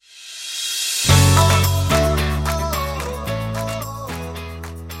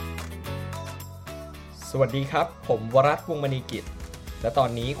สวัสดีครับผมวรัตน์ วงศ์มณีกิจและตอน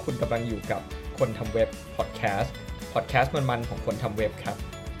นี้คุณกำลังอยู่กับคนทำเว็บพอดแคสต์มันๆของคนทำเว็บครับ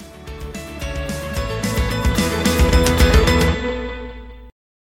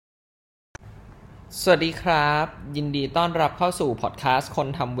สวัสดีครับยินดีต้อนรับเข้าสู่พอดแคสต์คน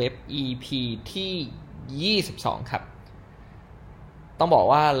ทำเว็บ EP ที่22ครับต้องบอก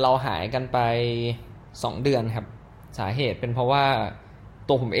ว่าเราหายกันไป2เดือนครับสาเหตุเป็นเพราะว่า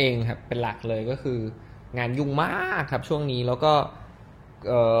ตัวผมเองครับเป็นหลักเลยก็คืองานยุ่งมากครับช่วงนี้แล้วก็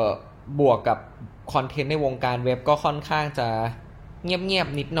บวกกับคอนเทนต์ในวงการเว็บก็ค่อนข้างจะเงียบ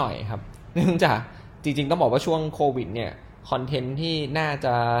ๆนิดหน่อยครับเนื่องจากจริงๆต้องบอกว่าช่วงโควิดเนี่ยคอนเทนต์ที่น่าจ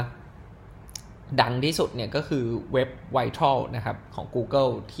ะดังที่สุดเนี่ยก็คือเว็บ Vital นะครับของ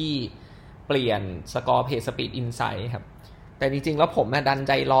Google ที่เปลี่ยน Score Page Speed Insight ครับแต่จริงๆแล้วผมดันใ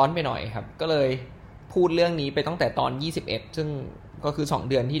จร้อนไปหน่อยครับก็เลยพูดเรื่องนี้ไปตั้งแต่ตอน21ซึ่งก็คือ2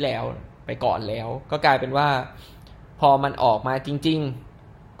เดือนที่แล้วไปก่อนแล้วก็กลายเป็นว่าพอมันออกมาจริง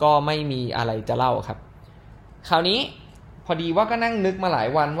ๆก็ไม่มีอะไรจะเล่าครับคราวนี้พอดีว่าก็นั่งนึกมาหลาย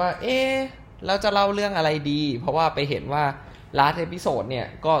วันว่าเราจะเล่าเรื่องอะไรดีเพราะว่าไปเห็นว่า last episode เนี่ย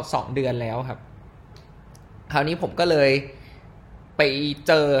ก็2เดือนแล้วครับคราวนี้ผมก็เลยไปเ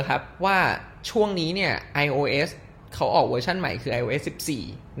จอครับว่าช่วงนี้เนี่ย iOS เขาออกเวอร์ชันใหม่คือ iOS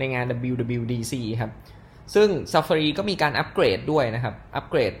 14 ในงาน WWDC ครับซึ่ง Safari ก็มีการอัปเกรดด้วยนะครับอัป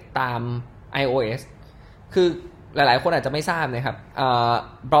เกรดตาม iOS คือหลายๆคนอาจจะไม่ทราบนะครับ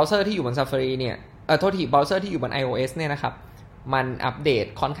เบราว์เซอร์ที่อยู่บน Safari เนี่ยโทษทีเบราว์เซอร์ที่อยู่บน iOS เนี่ยนะครับมันอัปเดต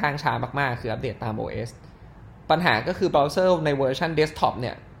ค่อนข้างช้ามากๆคืออัปเดตตาม OS ปัญหาก็คือเบราว์เซอร์ในเวอร์ชันเดสก์ท็อปเ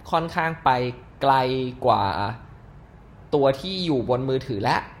นี่ยค่อนข้างไปไกลกว่าตัวที่อยู่บนมือถือแ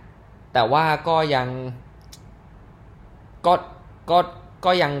ล้วแต่ว่าก็ยัง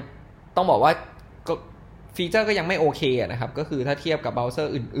ก็ยังต้องบอกว่าฟีเจอร์ก็ยังไม่โอเคนะครับก็คือถ้าเทียบกับเบราว์เซอ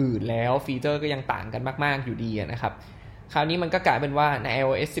ร์อื่นๆแล้วฟีเจอร์ก็ยังต่างกันมากๆอยู่ดีนะครับคราวนี้มันก็กลายเป็นว่าใน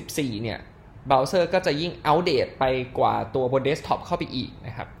iOS 14 เนี่ยเบราว์เซอร์ก็จะยิ่งอัปเดตไปกว่าตัวบนเดสก์ท็อปเข้าไปอีกน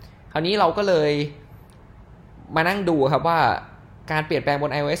ะครับคราวนี้เราก็เลยมานั่งดูครับว่าการเปลี่ยนแปลงบ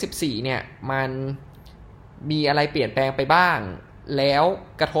น iOS 14 เนี่ยมันมีอะไรเปลี่ยนแปลงไปบ้างแล้ว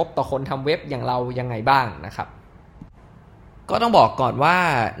กระทบต่อคนทำเว็บอย่างเรายังไงบ้างนะครับก็ต้องบอกก่อนว่า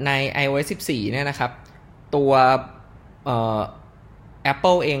ใน iOS 14 เนี่ยนะครับตัว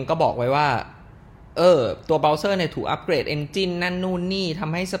Apple เองก็บอกไว้ว่าตัวเบราว์เซอร์เนี่ยถูกอัปเกรด Engine นั่นนู่นนี่ท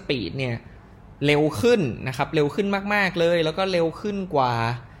ำให้สปีดเนี่ยเร็วขึ้นนะครับเร็วขึ้นมากๆเลยแล้วก็เร็วขึ้นกว่า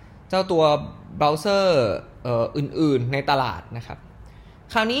เจ้าตัวเบราว์เซอร์อื่นๆในตลาดนะครับ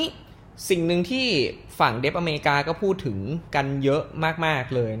คราวนี้สิ่งหนึ่งที่ฝั่งเดฟอเมริกาก็พูดถึงกันเยอะมาก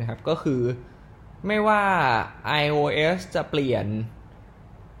ๆเลยนะครับก็คือไม่ว่า iOS จะเปลี่ยน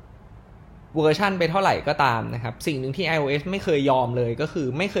เวอร์ชันไปเท่าไหร่ก็ตามนะครับสิ่งหนึ่งที่ iOS ไม่เคยยอมเลยก็คือ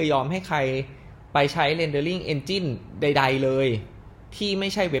ไม่เคยยอมให้ใครไปใช้ rendering engine ใดๆเลยที่ไม่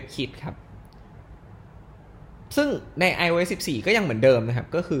ใช่ WebKit ครับซึ่งใน iOS 14 ก็ยังเหมือนเดิมนะครับ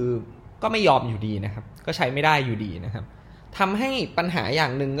ก็คือก็ไม่ยอมอยู่ดีนะครับก็ใช้ไม่ได้อยู่ดีนะครับทำให้ปัญหาอย่า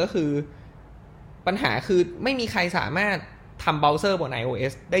งหนึ่งก็คือปัญหาคือไม่มีใครสามารถทำเบราว์เซอร์บน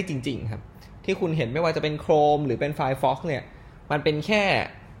iOS ได้จริงๆครับที่คุณเห็นไม่ว่าจะเป็น Chrome หรือเป็น Firefox เนี่ยมันเป็นแค่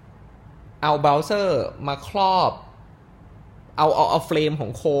เอาเบราว์เซอร์มาครอบเอาเฟรมขอ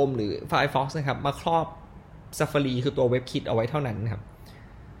ง Chrome หรือ Firefox นะครับมาครอบ Safari คือตัว WebKit เอาไว้เท่านั้นครับ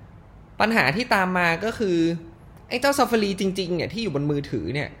ปัญหาที่ตามมาก็คือไอ้เจ้า Safari จริงๆเนี่ยที่อยู่บนมือถือ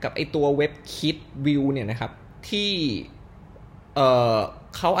เนี่ยกับไอ้ตัว WebKit View เนี่ยนะครับที่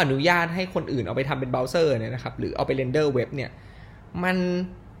เขาอนุญาตให้คนอื่นเอาไปทำเป็นเบราว์เซอร์เนี่ยนะครับหรือเอาไปเรนเดอร์เว็บเนี่ย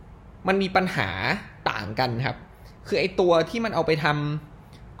มันมีปัญหาต่างกันครับคือไอ้ตัวที่มันเอาไปท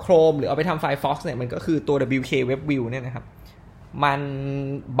ำ Chrome หรือเอาไปทำ Firefox เนี่ยมันก็คือตัว WK Web View เนี่ยนะครับมัน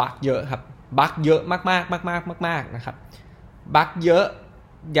บั๊กเยอะครับบั๊กเยอะมากๆนะครับบั๊กเยอะ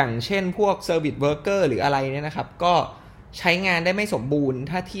อย่างเช่นพวก Service Worker หรืออะไรเนี่ยนะครับก็ใช้งานได้ไม่สมบูรณ์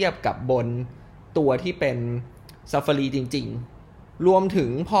ถ้าเทียบกับบนตัวที่เป็น Safari จริงๆรวมถึง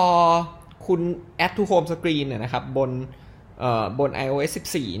พอคุณ Add to Home Screen เนี่ยนะครับบน iOS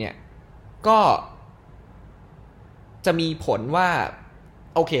 14 เนี่ยก็จะมีผลว่า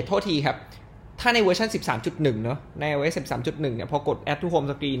โอเคโทษทีครับถ้าในเวอร์ชัน 13.1 เนาะใน iOS 13.1 เนี่ยพอกด Add to Home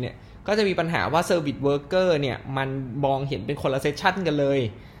Screen เนี่ยก็จะมีปัญหาว่า Service Worker เนี่ยมันมองเห็นเป็นคนละเซสชั่นกันเลย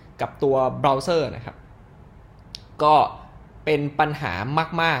กับตัวเบราว์เซอร์นะครับก็เป็นปัญหา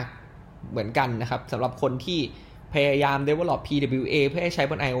มากๆเหมือนกันนะครับสำหรับคนที่พยายาม develop PWA เพื่อให้ใช้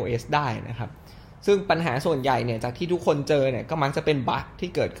บน iOS ได้นะครับซึ่งปัญหาส่วนใหญ่เนี่ยจากที่ทุกคนเจอเนี่ยก็มักจะเป็นบั๊กที่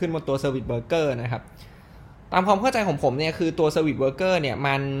เกิดขึ้นบนตัว Service Worker นะครับตามความเข้าใจของผมเนี่ยคือตัว Service Worker เนี่ย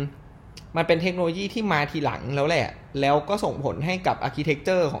มันเป็นเทคโนโลยีที่มาทีหลังแล้วแหละแล้วก็ส่งผลให้กับ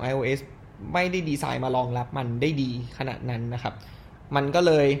Architecture ของ iOS ไม่ได้ดีไซน์มารองรับมันได้ดีขนาดนั้นนะครับมันก็เ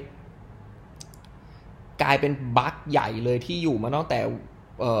ลยกลายเป็นบั๊กใหญ่เลยที่อยู่มาตั้งแต่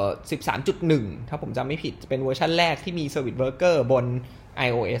13.1 ถ้าผมจำไม่ผิดเป็นเวอร์ชันแรกที่มี Service Worker บน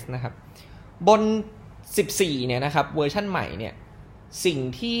iOS นะครับบน14เนี่ยนะครับเวอร์ชันใหม่เนี่ยสิ่ง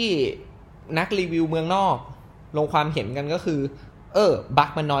ที่นักรีวิวเมืองนอกลงความเห็นกันก็คือบั๊ก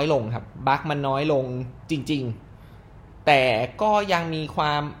มันน้อยลงครับบั๊กมันน้อยลงจริงๆแต่ก็ยังมีคว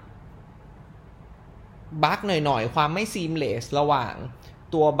ามบั๊กหน่อยๆความไม่ seamless ระหว่าง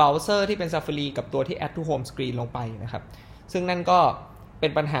ตัวเบราว์เซอร์ที่เป็น Safari กับตัวที่ Add to Home Screen ลงไปนะครับซึ่งนั่นก็เป็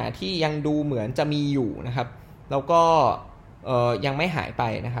นปัญหาที่ยังดูเหมือนจะมีอยู่นะครับแล้วก็ยังไม่หายไป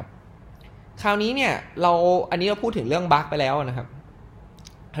นะครับคราวนี้เนี่ยอันนี้เราพูดถึงเรื่องบั๊กไปแล้วนะครับ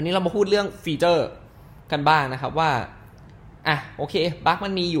คราวนี้เรามาพูดเรื่องฟีเจอร์กันบ้างนะครับว่าโอเคบั๊กมั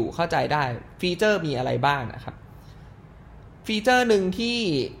นมีอยู่เข้าใจได้ฟีเจอร์มีอะไรบ้างนะครับฟีเจอร์หนึ่งที่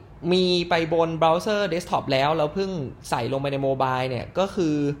มีไปบนเบราว์เซอร์เดสก์ท็อปแล้วเพิ่งใส่ลงไปในโมบายเนี่ยก็คื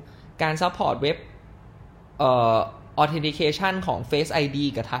อการซัพพอร์ตเว็บauthentication ของ Face ID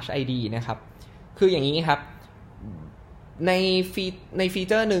กับ Touch ID นะครับคืออย่างนี้ครับในฟี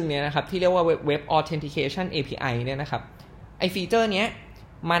เจอร์หนึ่งเนี่ยนะครับที่เรียกว่า Web Authentication API เนี่ยนะครับไอฟีเจอร์เนี้ย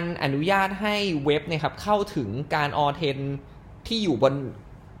มันอนุญาตให้เว็บเนี่ยครับเข้าถึงการ authent ที่อยู่บน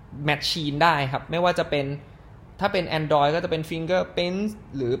machine ได้ครับไม่ว่าจะเป็นถ้าเป็น Android ก็จะเป็น Fingerprint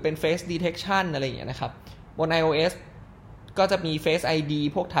หรือเป็น Face Detection อะไรอย่างเงี้ยนะครับบน iOS ก็จะมี Face ID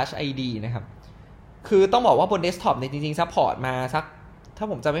พวก Touch ID นะครับคือต้องบอกว่าบนเดสก์ท็อปเนี่ยจริงๆซัพพอร์ตมาสักถ้า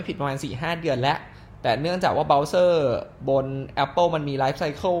ผมจำไม่ผิดประมาณ 4-5 เดือนแล้วแต่เนื่องจากว่าเบราว์เซอร์บน Apple มันมีไลฟ์ไซ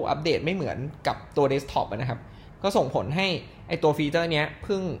เคิลอัปเดตไม่เหมือนกับตัวเดสก์ท็อปนะครับก็ส่งผลให้ไอตัวฟีเจอร์เนี้ยเ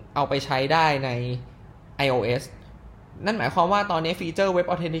พิ่งเอาไปใช้ได้ใน iOS นั่นหมายความว่าตอนนี้ฟีเจอร์ Web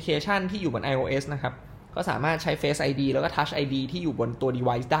Authentication ที่อยู่บน iOS นะครับก็สามารถใช้ Face ID แล้วก็ Touch ID ที่อยู่บนตัว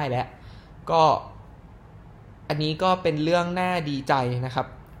device ได้แล้วก็อันนี้ก็เป็นเรื่องน่าดีใจนะครับ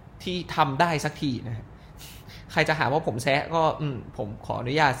ที่ทำได้สักทีนะใครจะหาว่าผมแซะก็ผมขออ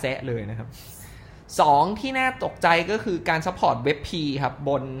นุญาตแซะเลยนะครับ2ที่น่าตกใจก็คือการซัพพอร์ต WebP ครับ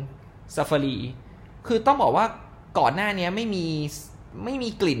บน Safari คือต้องบอกว่าก่อนหน้านี้ไม่มี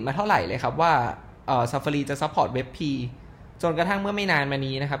กลิ่นมาเท่าไหร่เลยครับว่าSafari จะซัพพอร์ต WebP จนกระทั่งเมื่อไม่นานมา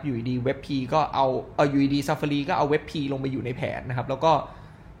นี้นะครับอยู่ดี WebP ก็เอาอยู่ดี Safari ก็เอา WebP ลงไปอยู่ในแผนนะครับแล้วก็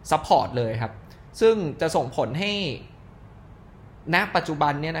ซัพพอร์ตเลยครับซึ่งจะส่งผลให้ณปัจจุบั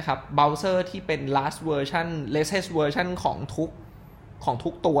นเนี่ยนะครับเบราว์เซอร์ที่เป็น latest version ของทุ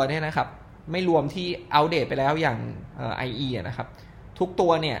กตัวเนี่ยนะครับไม่รวมที่อัปเดตไปแล้วอย่างIE นะครับทุกตั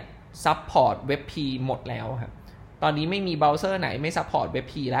วเนี่ยซัพพอร์ต WebP หมดแล้วครับตอนนี้ไม่มีเบราว์เซอร์ไหนไม่ซัพพอร์ต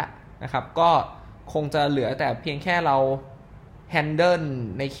WebP แล้วนะครับก็คงจะเหลือแต่เพียงแค่เรา handle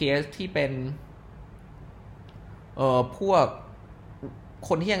ในเคสที่เป็นพวกค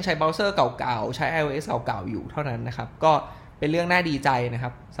นที่ยังใช้เบราว์เซอร์เก่าๆใช้ iOS เก่าๆอยู่เท่านั้นนะครับก็เป็นเรื่องน่าดีใจนะค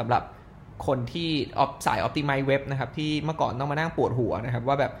รับสำหรับคนที่สาย Optimize Web นะครับที่เมื่อก่อนต้องมานั่งปวดหัวนะครับ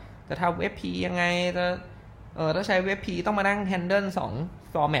ว่าแบบจะทำ WebP ยังไงถ้าใช้ WebP ต้องมานั่ง handle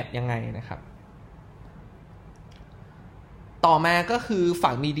 2 format ยังไงนะครับต่อมาก็คือ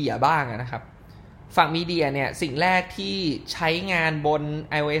ฝั่งมีเดียบ้างนะครับฝั่งมีเดียเนี่ยสิ่งแรกที่ใช้งานบน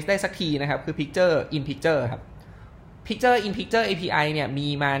iOS ได้สักทีนะครับคือ Picture in Picture ครับ Picture in Picture API เนี่ยมี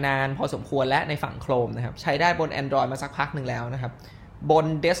มานานพอสมควรและในฝั่ง Chrome นะครับใช้ได้บน Android มาสักพักหนึ่งแล้วนะครับบน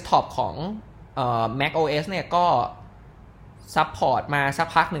เดสก์ท็อปของmacOS เนี่ยก็ซัพพอร์ตมาสัก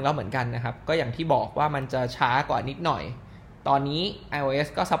พักหนึ่งแล้วเหมือนกันนะครับก็อย่างที่บอกว่ามันจะช้ากว่านิดหน่อยตอนนี้ iOS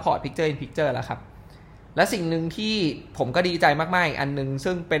ก็ซัพพอร์ต Picture in Picture แล้วครับและสิ่งหนึ่งที่ผมก็ดีใจมากๆอันนึง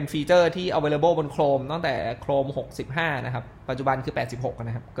ซึ่งเป็นฟีเจอร์ที่ available บน Chrome ตั้งแต่ Chrome 65นะครับปัจจุบันคือ86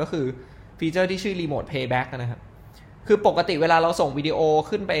นะครับก็คือฟีเจอร์ที่ชื่อ Remote Playback นะครับคือปกติเวลาเราส่งวิดีโอ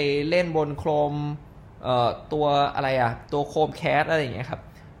ขึ้นไปเล่นบน Chrome ตัวอะไรตัว Chromecast อะไรอย่างเงี้ยครับ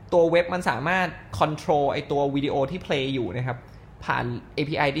ตัวเว็บมันสามารถ control ไอตัววิดีโอที่ play อยู่นะครับผ่าน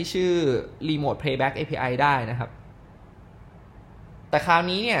API ที่ชื่อ Remote Playback API ได้นะครับแต่คราว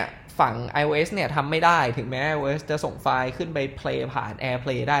นี้เนี่ยฝั่ง iOS เนี่ยทำไม่ได้ถึงแม้ iOS จะส่งไฟล์ขึ้นไป play ผ่าน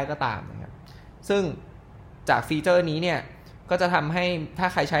AirPlay ได้ก็ตามนะครับซึ่งจากฟีเจอร์นี้เนี่ยก็จะทำให้ถ้า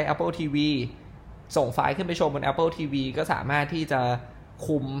ใครใช้ Apple TV ส่งไฟล์ขึ้นไปชมบน Apple TV ก็สามารถที่จะ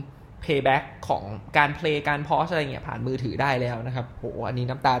คุม playback ของการ play การ pause อะไรเงี้ยผ่านมือถือได้แล้วนะครับโหอันนี้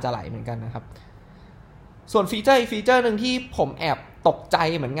น้ำตาจะไหลเหมือนกันนะครับส่วนฟีเจอร์หนึ่งที่ผมแอบตกใจ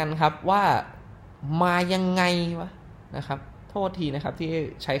เหมือนกันครับว่ามายังไงวะนะครับโทษทีนะครับที่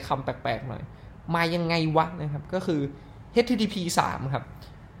ใช้คำแปลกๆหน่อยมายังไงวะนะครับก็คือ HTTP 3 ครับ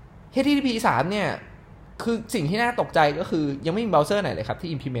HTTP 3 เนี่ยคือสิ่งที่น่าตกใจก็คือยังไม่มีเบราว์เซอร์ไหนเลยครับ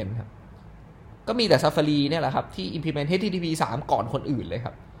ที่ implement ครับก็มีแต่ Safari เนี่ยแหละครับที่ implement HTTP 3 ก่อนคนอื่นเลยค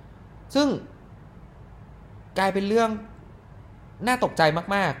รับ ซึ่งกลายเป็นเรื่องน่าตกใจ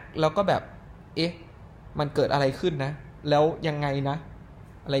มากๆแล้วก็แบบมันเกิดอะไรขึ้นนะแล้วยังไงนะ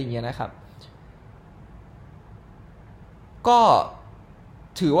อะไรอย่างเงี้ยนะครับก็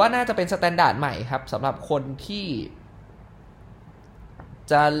ถือว่าน่าจะเป็นสแตนดาร์ดใหม่ครับสำหรับคนที่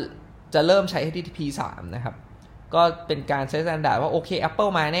จะเริ่มใช้ HTTP 3 นะครับก็เป็นการใช้สแตนดาร์ดว่าโอเค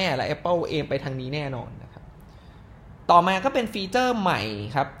Apple มาแน่และ Apple เองไปทางนี้แน่นอนนะครับต่อมาก็เป็นฟีเจอร์ใหม่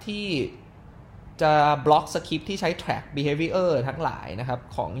ครับที่จะบล็อกสคริปต์ที่ใช้ track behavior ทั้งหลายนะครับ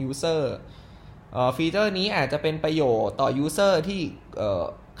ของ user ฟีเจอร์นี้อาจจะเป็นประโยชน์ต่อ user ที่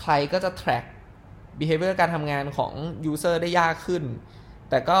ใครก็จะ track behavior การทำงานของ user ได้ยากขึ้น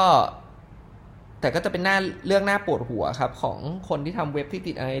แต่ก็จะเป็นเรื่องน่าปวดหัวครับของคนที่ทำเว็บที่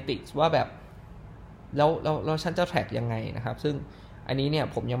ติด Analytics ว่าแบบแล้วฉันจะ track ยังไงนะครับซึ่งอันนี้เนี่ย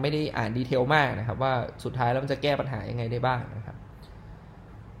ผมยังไม่ได้อ่านดีเทลมากนะครับว่าสุดท้ายแล้วมันจะแก้ปัญหายังไงได้บ้างนะครับ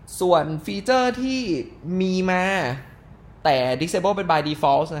ส่วนฟีเจอร์ที่มีมาแต่ disable เป็น by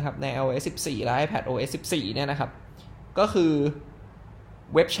default นะครับใน iOS 14 และ iPadOS 14 เนี่ยนะครับก็คือ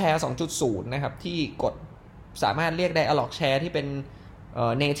เว็บแชร์ 2.0 นะครับที่กดสามารถเรียก dialog share ที่เป็น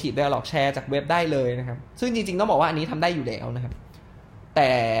native dialog share จากเว็บได้เลยนะครับซึ่งจริงๆต้องบอกว่าอันนี้ทำได้อยู่แล้วนะครับแ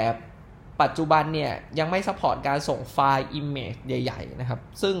ต่ปัจจุบันเนี่ยยังไม่ซัพพอร์ตการส่งไฟล์ image ใหญ่ๆนะครับ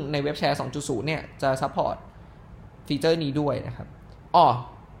ซึ่งในเว็บแชร์ 2.0 เนี่ยจะซัพพอร์ตฟีเจอร์นี้ด้วยนะครับ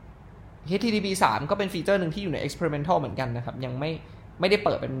HTTP 3 ก็เป็นฟีเจอร์หนึ่งที่อยู่ใน experimental เหมือนกันนะครับยังไม่ได้เ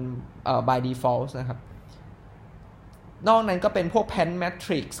ปิดเป็น by default นะครับนอกนั้นก็เป็นพวก pen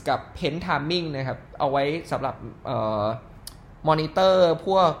matrix กับ pen timing นะครับเอาไว้สำหรับmonitor พ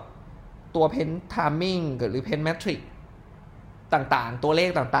วกตัว pen timing หรือ pen matrix ต่างๆตัวเลข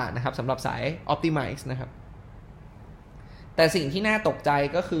ต่างๆนะครับสำหรับสาย optimize นะครับแต่สิ่งที่น่าตกใจ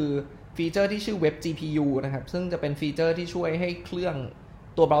ก็คือฟีเจอร์ที่ชื่อ web GPU นะครับซึ่งจะเป็นฟีเจอร์ที่ช่วยให้เครื่อง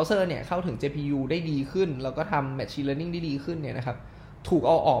ตัวเบราว์เซอร์เนี่ยเข้าถึง GPU ได้ดีขึ้นแล้วก็ทำ Machine Learning ได้ดีขึ้นเนี่ยนะครับถูกเ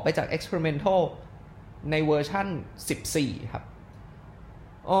อาออกไปจาก Experimental ในเวอร์ชัน14 ครับ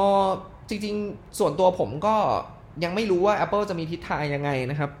จริงๆส่วนตัวผมก็ยังไม่รู้ว่า Apple จะมีทิศทางยังไง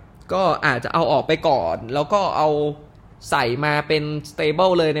นะครับก็อาจจะเอาออกไปก่อนแล้วก็เอาใส่มาเป็น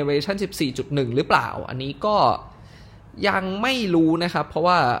Stable เลยในเวอร์ชัน 14.1 หรือเปล่าอันนี้ก็ยังไม่รู้นะครับเพราะ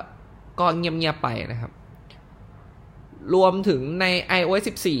ว่าก็เงียบๆไปนะครับรวมถึงใน iOS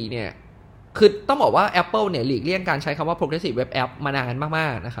 14 เนี่ยคือต้องบอกว่า Apple เนี่ยหลีกเลี่ยงการใช้คำว่า Progressive Web App มานานมา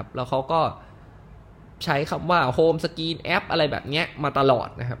กๆนะครับแล้วเขาก็ใช้คำว่า Home Screen App อะไรแบบเนี้ยมาตลอด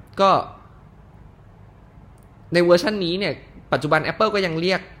นะครับก็ในเวอร์ชันนี้เนี่ยปัจจุบัน Apple ก็ยังเ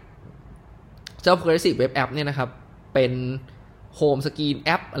รียกเจ้า Progressive Web App เนี่ยนะครับเป็น Home Screen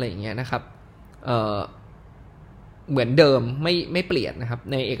App อะไรอย่างเงี้ยนะครับเหมือนเดิมไม่เปลี่ยนนะครับ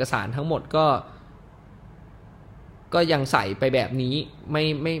ในเอกสารทั้งหมดก็ยังใส่ไปแบบนี้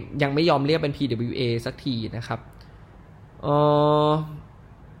ยังไม่ยอมเรียกเป็น PWA สักทีนะครับ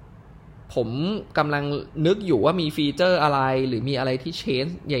ผมกำลังนึกอยู่ว่ามีฟีเจอร์อะไรหรือมีอะไรที่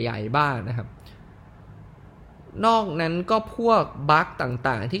change ใหญ่ๆบ้างนะครับนอกนั้นก็พวกบั๊ก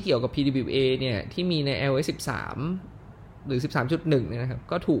ต่างๆที่เกี่ยวกับ PWA เนี่ยที่มีใน iOS 13 หรือ 13.1 เนี่ยนะครับ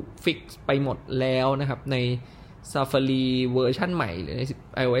ก็ถูกฟิกซ์ไปหมดแล้วนะครับใน Safari เวอร์ชันใหม่หรือใน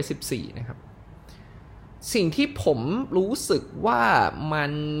iOS 14 นะครับสิ่งที่ผมรู้สึกว่ามั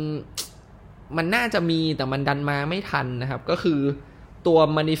นน่าจะมีแต่มันดันมาไม่ทันนะครับก็คือตัว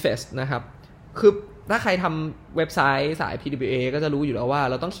manifest นะครับคือถ้าใครทำเว็บไซต์สาย PWA ก็จะรู้อยู่แล้วว่า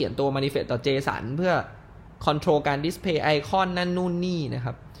เราต้องเขียนตัว manifest.json เพื่อ control การ display icon นั่นนู่นนี่นะค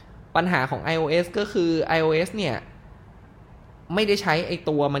รับปัญหาของ iOS ก็คือ iOS เนี่ยไม่ได้ใช้ไอ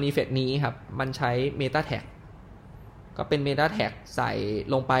ตัว manifest นี้ครับมันใช้ meta tag ก็เป็น meta tag ใส่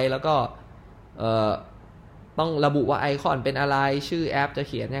ลงไปแล้วก็ต้องระบุว่าไอคอนเป็นอะไรชื่อแอปจะเ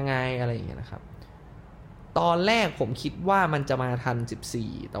ขียนยังไงอะไรอย่างเงี้ยนะครับตอนแรกผมคิดว่ามันจะมาทัน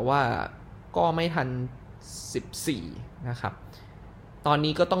14แต่ว่าก็ไม่ทัน14นะครับตอน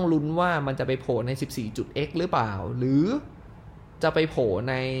นี้ก็ต้องลุ้นว่ามันจะไปโผล่ใน 14.x หรือเปล่าหรือจะไปโผล่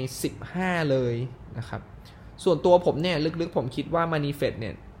ใน15เลยนะครับส่วนตัวผมเนี่ยลึกๆผมคิดว่า Manifest เ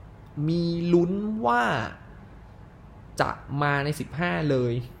นี่ยมีลุ้นว่าจะมาใน15เล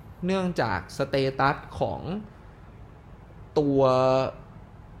ยเนื่องจากสเตตัสของตัว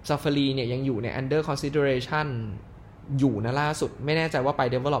Safari เนี่ยยังอยู่ใน under consideration อยู่นะล่าสุดไม่แน่ใจว่าไป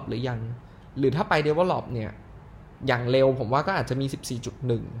develop หรือยังหรือถ้าไป develop เนี่ยอย่างเร็วผมว่าก็อาจจะมี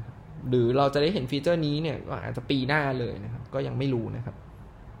 14.1 หรือเราจะได้เห็นฟีเจอร์นี้เนี่ยก็อาจจะปีหน้าเลยนะครับก็ยังไม่รู้นะครับ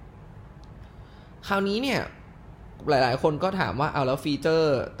คราวนี้เนี่ยหลายๆคนก็ถามว่าเอาแล้วฟีเจอ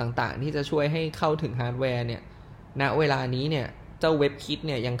ร์ต่างๆที่จะช่วยให้เข้าถึงฮาร์ดแวร์เนี่ยณเวลานี้เนี่ยเจ้าเว็บคิดเ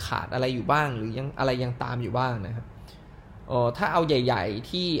นี่ยยังขาดอะไรอยู่บ้างหรือยังอะไรยังตามอยู่บ้างนะครับ ถ้าเอาใหญ่ๆ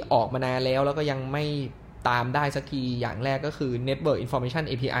ที่ออกมานานแล้วก็ยังไม่ตามได้สักทีอย่างแรกก็คือ Network Information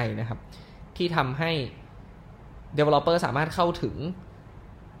API นะครับที่ทำให้ developer สามารถเข้าถึง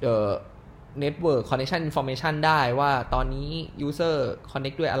Network Connection Information ได้ว่าตอนนี้ user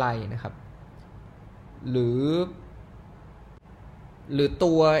connect ด้วยอะไรนะครับหรือ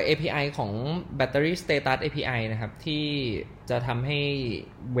ตัว API ของ Battery Status API นะครับที่จะทำให้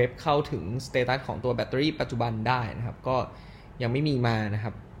เว็บเข้าถึง status ของตัวแบตเตอรี่ปัจจุบันได้นะครับก็ยังไม่มีมานะค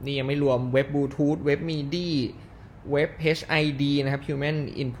รับนี่ยังไม่รวมเว็บบลูทูธเว็บ MIDI เว็บ HID นะครับ Human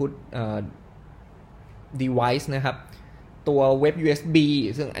Input Device นะครับตัวเว็บ USB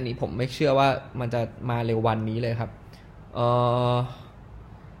ซึ่งอันนี้ผมไม่เชื่อว่ามันจะมาเร็ววันนี้เลยครับ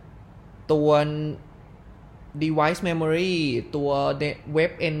ตัว device memory ตัวเว็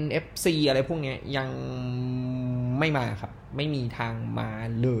บ NFC อะไรพวกนี้ยังไม่มาครับไม่มีทางมา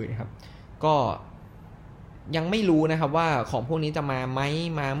เลยครับก็ยังไม่รู้นะครับว่าของพวกนี้จะมาไหม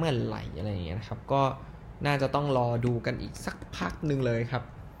มาเมื่อไหร่อะไรอย่างเงี้ยนะครับก็น่าจะต้องรอดูกันอีกสักพักนึงเลยครับ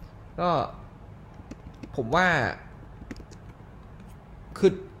ก็ผมว่าคื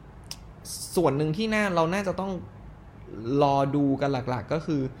อส่วนหนึ่งที่เราน่าจะต้องรอดูกันหลักๆก็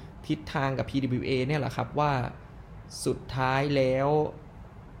คือทิศทางกับ PWA เนี่ยแหละครับว่าสุดท้ายแล้ว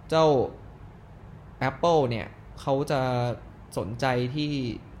เจ้า Apple เนี่ยเขาจะสนใจที่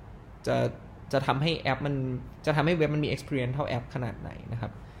จะทำให้แอปมันจะทำให้เว็บมันมี experience เท่าแอปขนาดไหนนะครั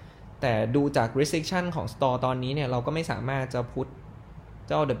บแต่ดูจาก restriction ของ Store ตอนนี้เนี่ยเราก็ไม่สามารถจะพุทเ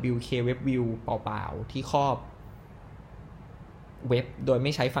จ้า WK Web View เปล่าๆที่ครอบเว็บโดยไ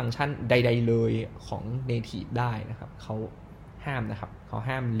ม่ใช้ฟังก์ชันใดๆเลยของ native ได้นะครับเขาห้ามนะครับเขา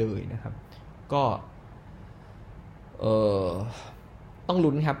ห้ามเลยนะครับก็ต้อง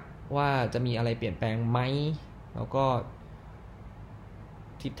ลุ้นครับว่าจะมีอะไรเปลี่ยนแปลงไหมแล้วก็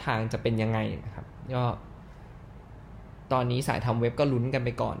ทิศทางจะเป็นยังไงนะครับก็ตอนนี้สายทำเว็บก็ลุ้นกันไป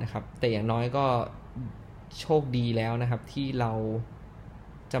ก่อนนะครับแต่อย่างน้อยก็โชคดีแล้วนะครับที่เรา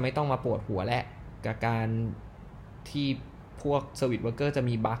จะไม่ต้องมาปวดหัวและกับการที่พวก Service Worker จะ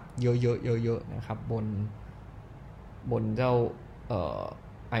มีบั๊กเยอะๆนะครับบนเจ้า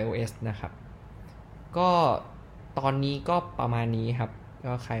iOS นะครับก็ตอนนี้ก็ประมาณนี้ครับ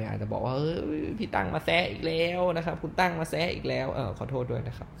ก็ใครอาจจะบอกว่าพี่ตั้งมาแซะอีกแล้วนะครับคุณตั้งมาแซะอีกแล้วขอโทษด้วย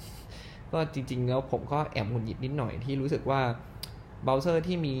นะครับก็จริงๆแล้วผมก็แอบหงุดหงิดนิดหน่อยที่รู้สึกว่าเบราว์เซอร์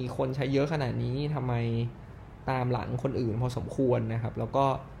ที่มีคนใช้เยอะขนาดนี้ทำไมตามหลังคนอื่นพอสมควรนะครับแล้วก็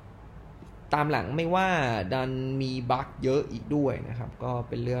ตามหลังไม่ว่าดันมีบั๊กเยอะอีกด้วยนะครับก็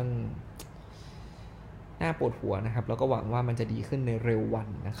เป็นเรื่องน่าปวดหัวนะครับแล้วก็หวังว่ามันจะดีขึ้นในเร็ววัน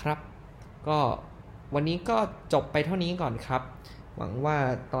นะครับก็วันนี้ก็จบไปเท่านี้ก่อนครับหวังว่า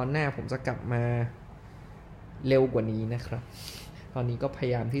ตอนหน้าผมจะกลับมาเร็วกว่านี้นะครับตอนนี้ก็พย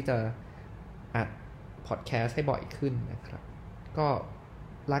ายามที่จะอัดพอดแคสต์ให้บ่อยขึ้นนะครับก็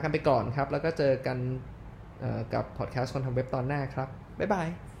ลากันไปก่อนครับแล้วก็เจอกันกับพอดแคสต์คนทำเว็บตอนหน้าครับบ๊ายบาย